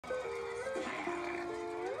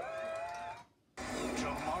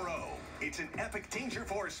It's an epic Danger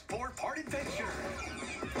Force 4-part adventure.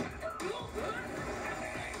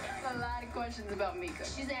 A lot of questions about Mika.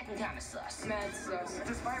 She's acting kind of sus. Mad sus.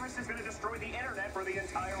 This virus is going to destroy the internet for the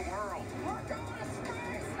entire world. We're going to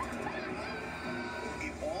space!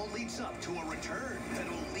 It all leads up to a return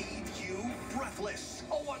that'll leave you breathless.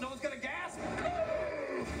 Oh, what? No one's gonna gasp?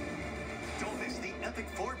 Don't miss the epic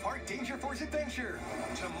 4-part Danger Force adventure.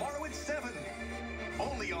 Tomorrow at 7.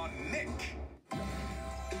 Only on Nick.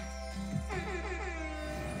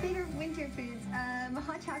 Favorite winter foods,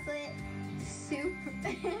 hot chocolate, soup,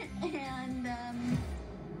 and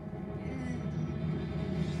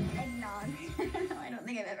eggnog. I don't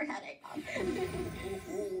think I've ever had eggnog.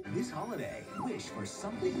 This holiday, wish for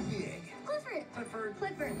something big. Clifford. Clifford.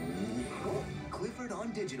 Clifford. Clifford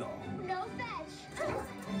on digital. No fetch.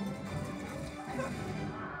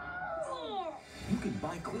 You can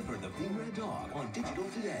buy Clifford the Big Red Dog on digital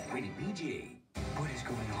today. Rated PG. What is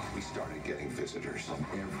going on? We started getting visitors from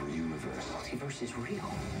every universe. Multiverse is real.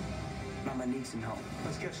 Mama needs some help.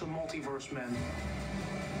 Let's get some multiverse men.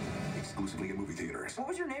 Exclusively in movie theaters. What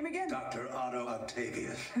was your name again? Dr. Otto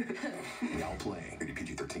Octavius. Now playing. Rated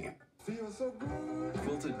PG-13. Feels so good.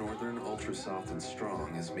 Quilted Northern Ultra Soft and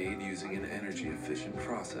Strong is made using an energy-efficient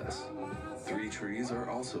process. 3 trees are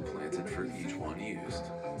also planted for each one used.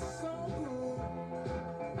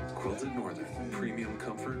 Quilted Northern, premium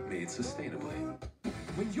comfort made sustainably.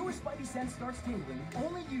 When your Spidey sense starts tingling,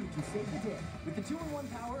 only you can save the day with the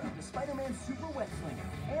 2-in-1 power of the Spider-Man Super Web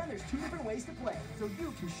Slinger. And there's 2 different ways to play, so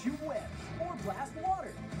you can shoot webs or blast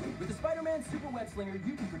water. With the Spider-Man Super Web Slinger,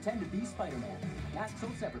 you can pretend to be Spider-Man. Ask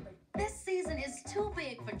sold separately. This season is too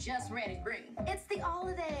big for just red and green. It's the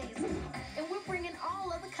holidays, and we're bringing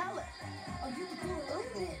all of the color.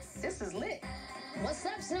 This is lit. What's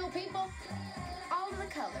up, snow people? All of the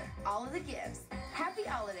color, all of the gifts. Happy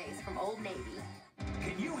holidays from Old Navy.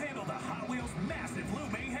 Can you handle the Hot Wheels Massive Blue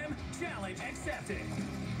Mayhem? Challenge accepted.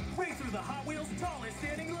 Race through the Hot Wheels tallest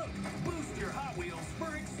standing loop. Boost your Hot Wheels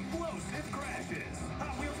for explosive crashes.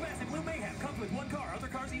 Hot Wheels Massive Blue Mayhem comes with 1 car. Other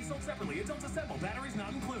cars each sold separately. Adults assemble. Batteries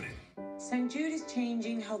not included. St. Jude is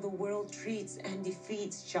changing how the world treats and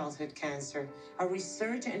defeats childhood cancer. Our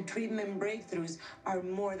research and treatment breakthroughs are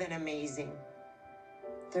more than amazing.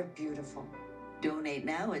 They're beautiful. Donate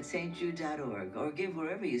now at stjude.org or give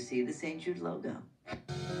wherever you see the St. Jude logo.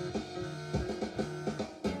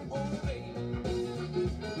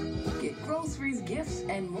 Get groceries, gifts,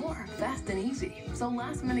 and more fast and easy. So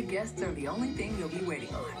last-minute guests are the only thing you'll be waiting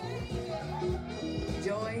on.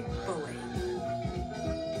 Joyfully.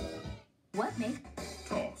 What, Nick?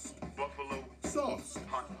 Tossed. Buffalo. Sauce.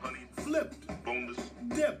 Hot honey. Flipped. Boneless.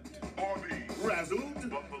 Dipped. Arby. Razzled.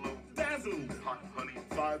 Buffalo. Dazzled. Hot honey.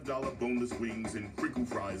 $5 boneless wings and crinkle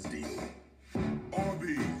fries deal.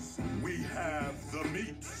 Arby's. We have the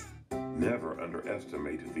meats. Never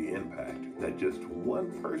underestimate the impact that just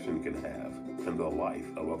one person can have in the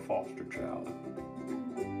life of a foster child.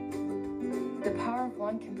 The power of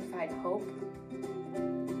one can provide hope.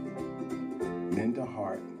 Mend a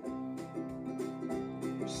heart.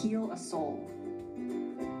 Heal a soul.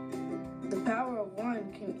 The power of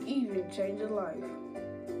one can even change a life.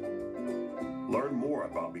 Learn more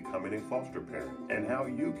about becoming a foster parent and how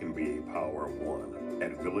you can be a power of one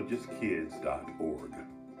at villageskids.org.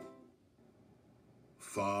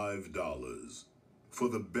 $5 for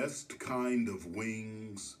the best kind of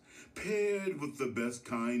wings, paired with the best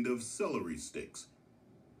kind of celery sticks.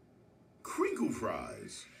 Crinkle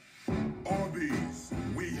fries. Arby's.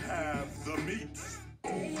 We have the meats.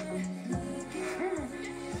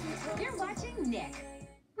 You're watching Nick.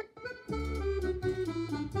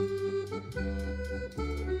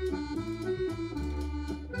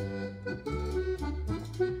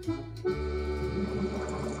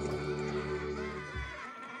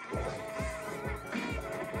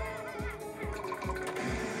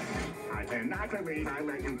 I cannot believe I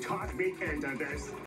let you talk me into this.